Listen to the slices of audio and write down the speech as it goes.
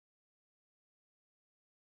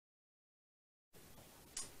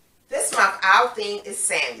our theme is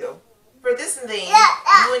Samuel. For this theme,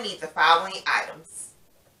 you will need the following items: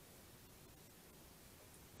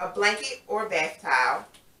 a blanket or bath towel,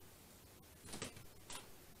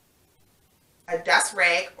 a dust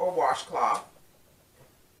rag or washcloth,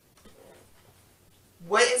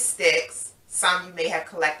 wooden sticks, some you may have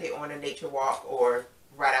collected on a nature walk or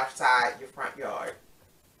right outside your front yard,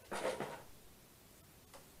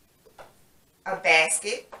 a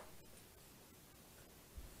basket,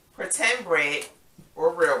 pretend bread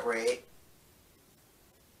or real bread,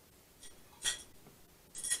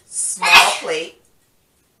 small plate,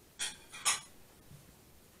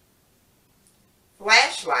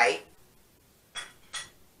 flashlight,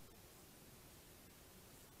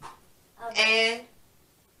 and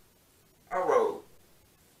a robe.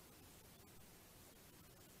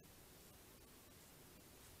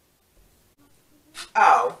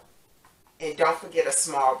 Oh, and don't forget a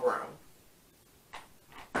small broom.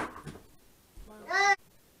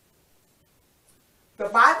 The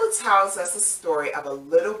Bible tells us a story of a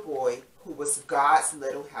little boy who was God's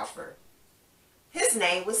little helper. His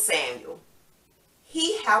name was Samuel.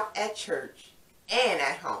 He helped at church and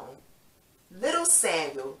at home. Little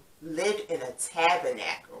Samuel lived in a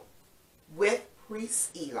tabernacle with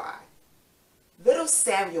priest Eli. Little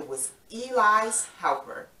Samuel was Eli's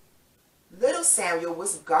helper. Little Samuel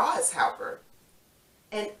was God's helper.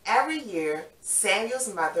 And every year,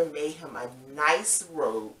 Samuel's mother made him a nice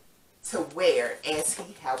robe to wear as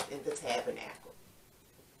he helped in the tabernacle.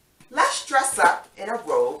 Let's dress up in a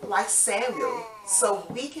robe like Samuel so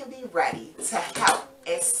we can be ready to help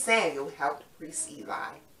as Samuel helped priest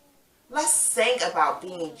Eli. Let's sing about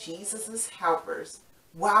being Jesus' helpers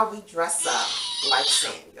while we dress up like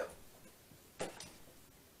Samuel.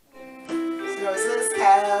 Jesus'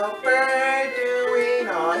 helper doing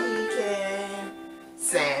all he can.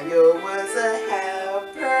 Samuel was a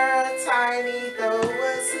helper, tiny though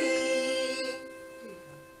was he.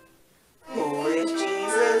 Who is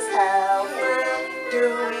Jesus' helper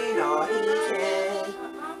doing all he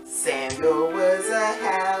can? Samuel was a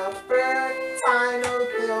helper, tiny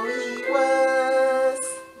though he was.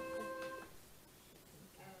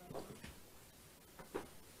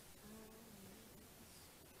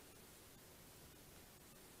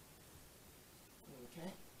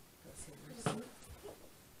 Okay, let's see your seat.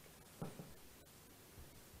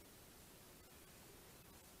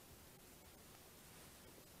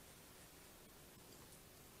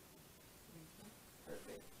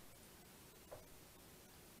 Perfect.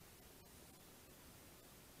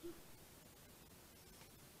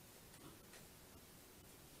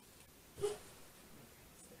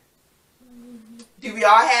 Do we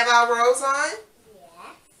all have our robes on?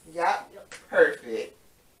 Yes. Yep. Perfect.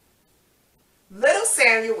 Little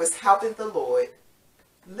Samuel was helping the Lord.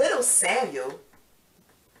 Little Samuel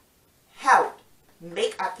helped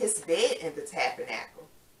make up his bed in the tabernacle.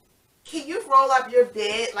 Can you roll up your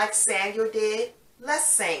bed like Samuel did? Let's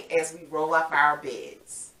sing as we roll up our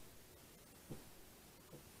beds.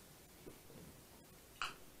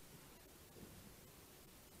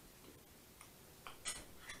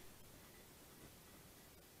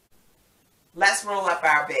 Let's roll up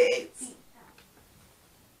our beds.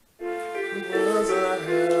 He was a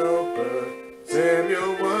helper.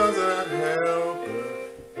 Samuel was a helper.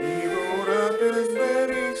 He rolled up his bed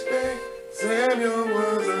each day. Samuel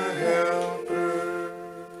was a helper.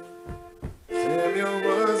 Samuel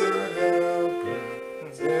was a helper.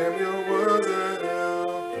 Samuel was a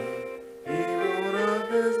helper. He rolled up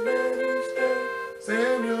his bed each day.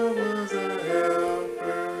 Samuel was a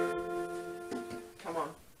helper. Come on.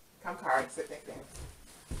 Come, Carl. Sit back there.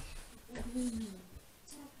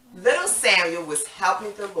 Little Samuel was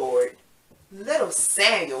helping the Lord. Little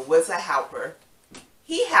Samuel was a helper.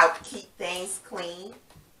 He helped keep things clean.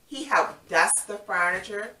 He helped dust the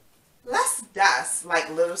furniture. Let's dust like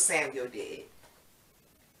little Samuel did.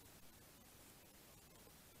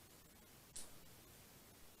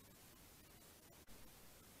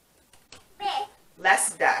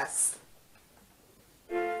 Let's dust.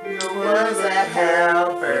 Samuel was a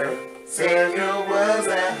helper. Samuel was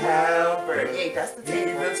a helper. Hey, dust the He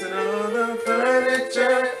table. dusted all the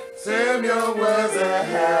furniture. Samuel was a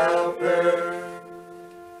helper.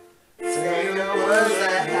 Samuel was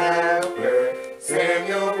a helper.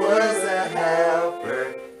 Samuel was a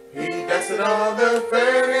helper. He dusted all the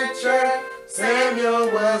furniture.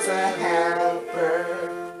 Samuel was a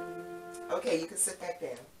helper. Okay, you can sit back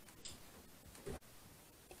down.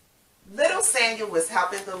 Little Samuel was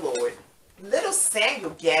helping the Lord. Little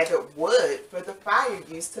Samuel gathered wood for the fire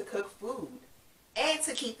used to cook food and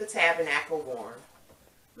to keep the tabernacle warm.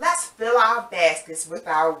 Let's fill our baskets with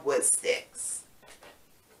our wood sticks.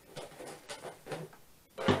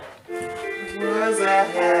 was a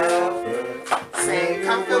helper. Sing,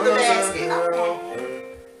 come fill the basket.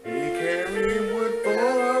 He carried wood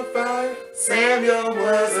for a fire. Samuel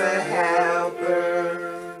was a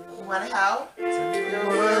helper. You want to help? Samuel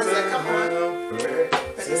was a helper.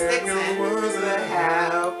 Samuel was a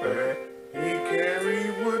helper. He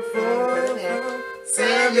carried wood for a fire.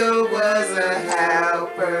 Samuel was a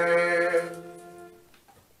helper.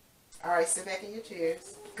 All right, sit back in your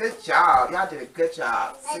chairs. Good job. Y'all did a good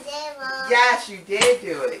job. I did, Mom. Yes, you did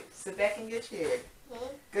do it. Sit back in your chair.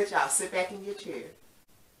 Good job. Sit back in your chair.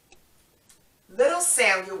 Little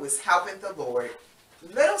Samuel was helping the Lord.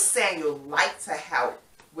 Little Samuel liked to help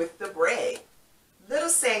with the bread. Little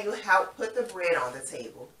Samuel helped put the bread on the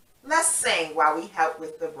table. Let's sing while we help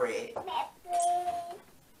with the bread.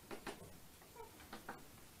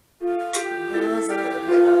 Samuel was a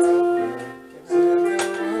helper.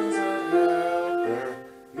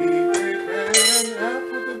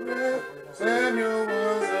 Samuel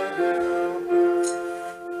was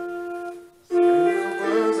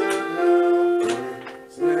a helper.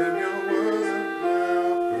 Samuel was a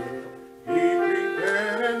helper. He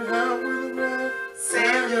prepared and helped with the bread.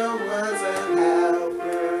 Samuel was a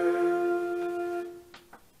helper.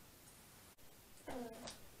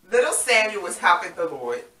 Little Samuel was helping the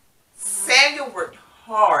Lord. Samuel worked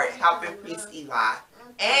hard helping Priest Eli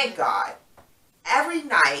and God. Every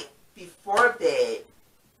night before bed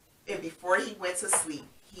and before he went to sleep,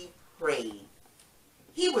 he prayed.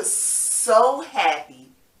 He was so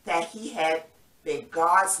happy that he had been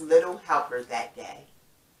God's little helper that day.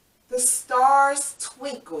 The stars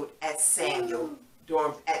twinkled at Samuel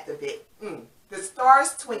The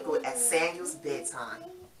stars twinkled at Samuel's bedtime.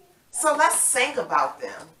 So let's sing about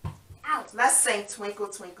them. Let's sing Twinkle,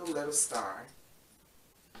 Twinkle, Little Star.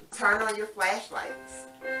 Turn on your flashlights.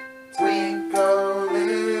 Twinkle,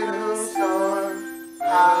 little star,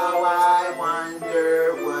 how I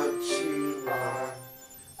wonder what you are.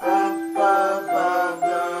 Up above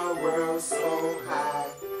the world so high,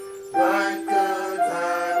 like a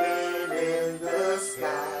diamond in the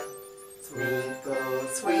sky. Twinkle,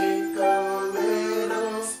 twinkle,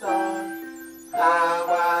 little star, how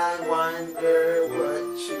I wonder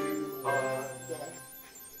what you are.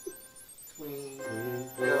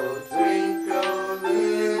 Twinkle, twinkle,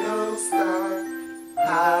 little star,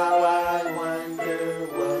 how I wonder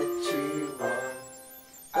what you are.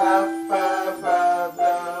 Up above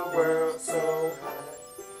the world so high,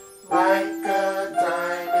 like a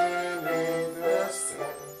diamond in the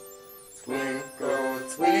sky. Twinkle,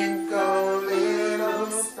 twinkle, little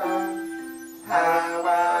star, how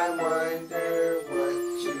I wonder what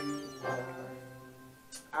you are.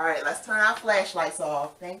 All right, let's turn our flashlights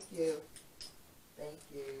off. Thank you. Thank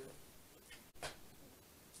you.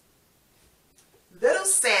 Little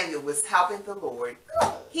Samuel was helping the Lord.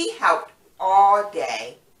 He helped all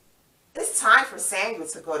day. It's time for Samuel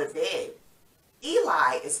to go to bed.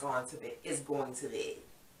 Eli is going to bed.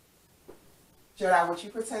 Jedi, would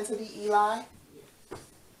you pretend to be Eli?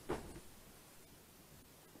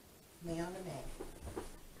 Lay on the mat.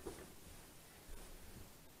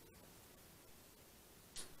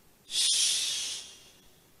 Shh.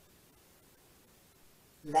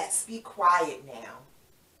 Let's be quiet now.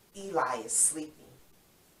 Eli is sleeping.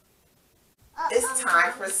 It's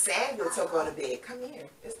time for Samuel to go to bed. Come here.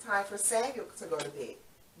 It's time for Samuel to go to bed.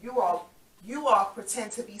 You all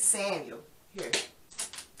pretend to be Samuel. Here.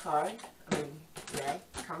 Ray,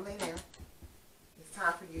 come lay down. It's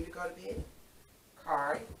time for you to go to bed.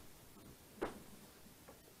 Kari,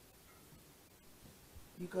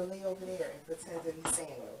 you go lay over there and pretend to be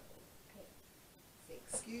Samuel. Say,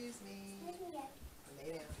 excuse me. Lay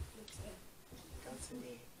down. Go to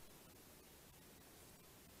bed.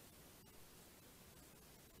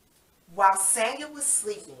 While Samuel was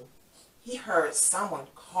sleeping, he heard someone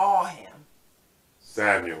call him.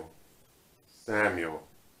 Samuel, Samuel.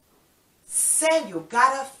 Samuel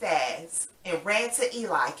got up fast and ran to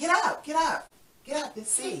Eli. Get up, get up, get up and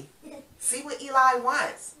see. See what Eli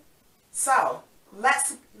wants. So,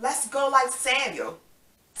 let's go like Samuel.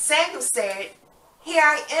 Samuel said, "Here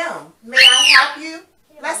I am. May I help you?"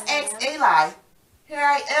 Let's ask Eli. "Here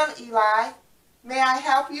I am, Eli. May I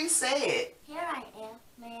help you?" Say it. Here I am.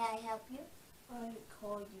 May I help you? I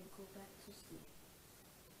call you. Go back to sleep.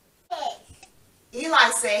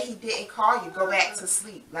 Eli said he didn't call you. Go back to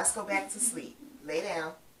sleep. Let's go back to sleep. Lay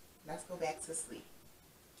down. Let's go back to sleep.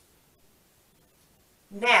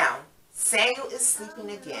 Now, Samuel is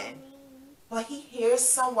sleeping again, but he hears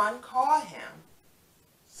someone call him.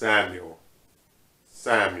 Samuel,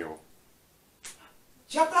 Samuel.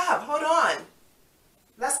 Jump up. Hold on.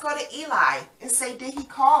 Let's go to Eli and say, "Did he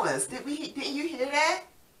call us? Didn't you hear that?"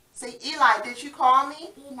 Say, Eli, did you call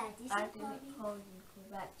me? Eli, did you I call me? didn't call you. Go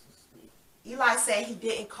back to sleep. Eli said he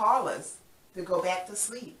didn't call us to go back to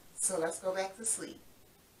sleep. So let's go back to sleep.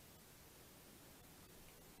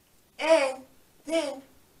 And then,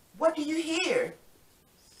 what do you hear?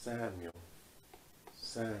 Samuel.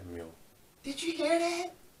 Samuel. Did you hear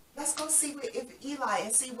that? Let's go see if Eli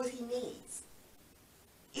and see what he needs.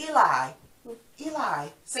 Eli. Eli.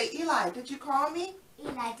 Say, Eli, did you call me?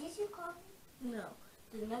 Eli, did you call me? No.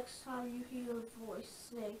 The next time you hear a voice,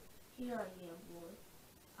 say, "Here I am, Lord.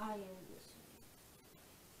 I am listening."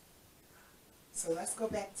 So let's go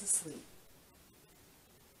back to sleep.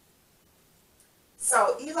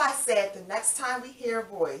 So Eli said the next time we hear a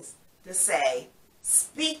voice to say,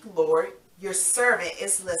 "Speak, Lord, your servant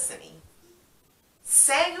is listening."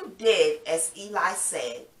 Samuel did as Eli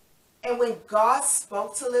said, and when God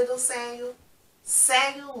spoke to little Samuel,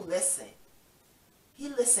 Samuel listened. He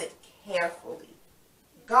listened carefully.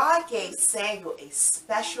 God gave Samuel a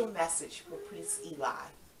special message for Priest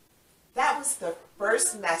Eli. That was the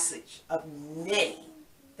first message of many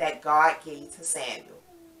that God gave to Samuel.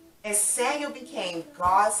 And Samuel became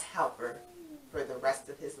God's helper for the rest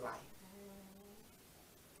of his life.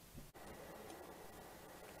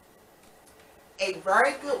 A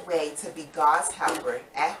very good way to be God's helper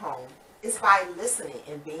at home is by listening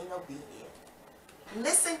and being obedient.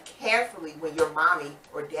 Listen carefully when your mommy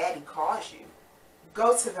or daddy calls you.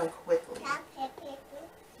 Go to them quickly.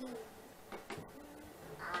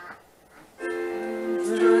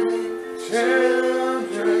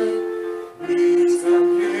 Children, please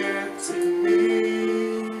come here to me.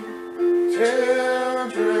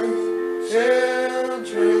 Children,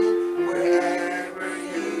 children, wherever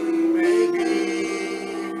you may be.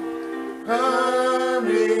 Come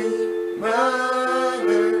in,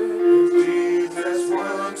 mother, if Jesus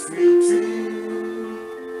wants me to.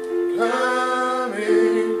 Come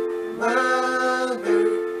in, mother,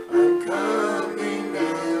 I'm coming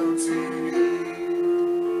down to you.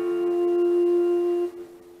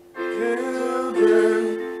 Children,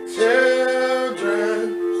 children,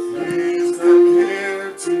 please come here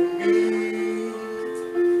to me.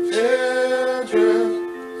 Children,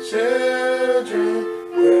 children,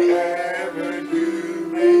 wherever you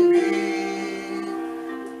may be.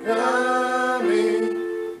 Come in,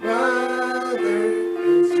 mother,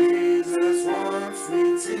 if Jesus wants me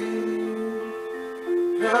to.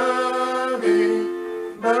 Come in,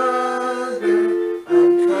 mother,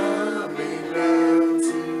 I'm coming down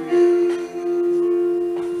to you.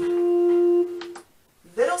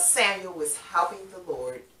 Little Samuel was helping the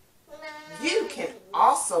Lord. You can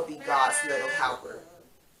also be God's little helper.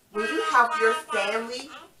 When you help your family,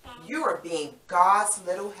 you are being God's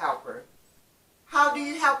little helper. How do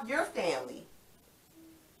you help your family?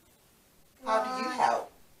 How do you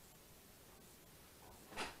help?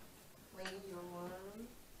 Clean your room.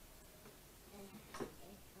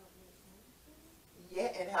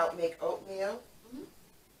 Yeah, and help make oatmeal.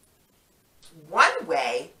 One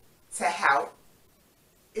way to help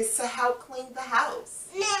is to help clean the house.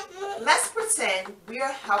 Let's pretend we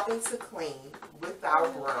are helping to clean with our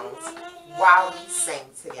brooms while we sing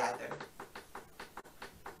together.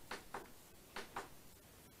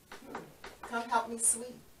 Come help me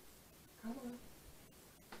sweep. Come on.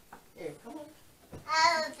 Here, come on.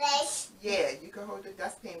 Yeah, you can hold the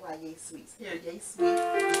dustpan while Ye sweeps. Here, Ye sweep.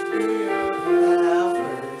 Be our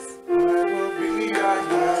helpers. I will be our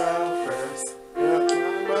helpers. Help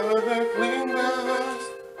my mother clean the house.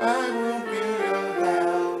 I will be your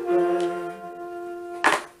helper.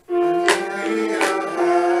 I will be your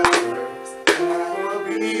helpers. I will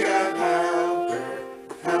be your helper.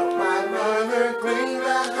 Help my mother clean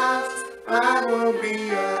the house. I will be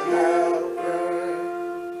your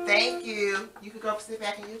helper. Thank you. You can go sit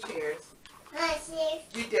back in your chairs.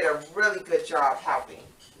 You did a really good job helping.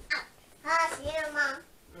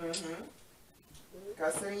 Mm-hmm.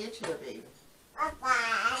 Go sit in your chair, baby.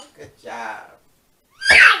 Good job.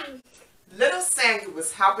 Little Samuel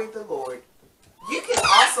was helping the Lord. You can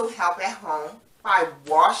also help at home by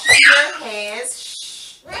washing your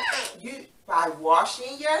hands. By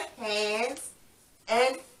washing your hands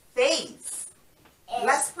and face.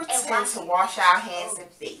 Let's pretend to wash our hands and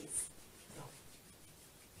face.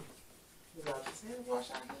 You know, just wash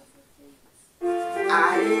our hands and face.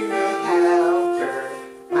 I am your helper.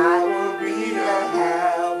 I will be your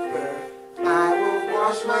helper. I will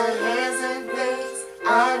wash my hands and face. I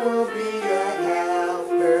will be your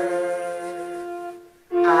helper.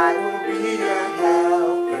 I will be your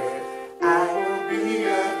helper. I will be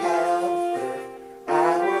your helper. I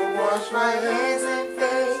will wash my hands and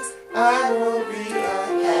face. I will be your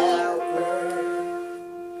helper.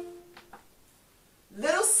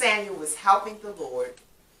 Little Sam helping the Lord.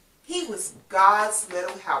 He was God's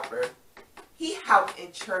little helper. He helped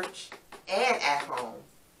in church and at home.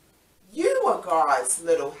 You are God's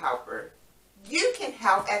little helper. You can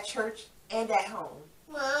help at church and at home.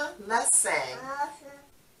 Let's sing.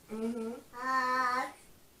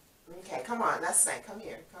 Okay, come on, let's sing. Come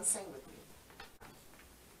here. Come sing with me.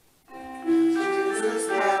 Jesus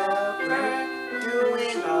helper,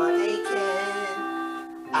 doing all they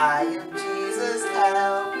can. I am Jesus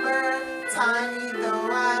helper, tiny though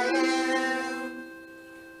I am.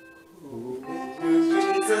 Who is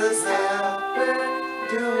Jesus helper,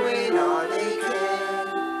 doing all they can.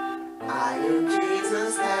 I am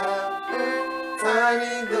Jesus helper,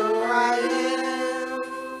 tiny though I am.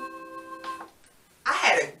 I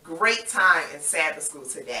had a great time in Sabbath school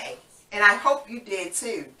today, and I hope you did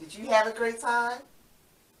too. Did you have a great time?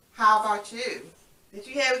 How about you? Did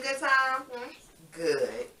you have a good time? Yes.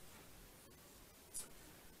 Good.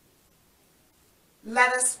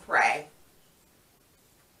 Let us pray.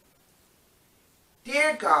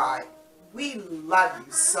 Dear God, we love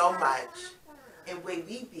you so much, and may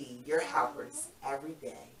we be your helpers every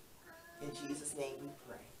day. In Jesus' name we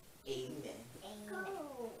pray. Amen.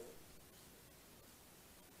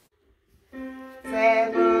 Amen.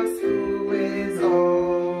 Sabbath school.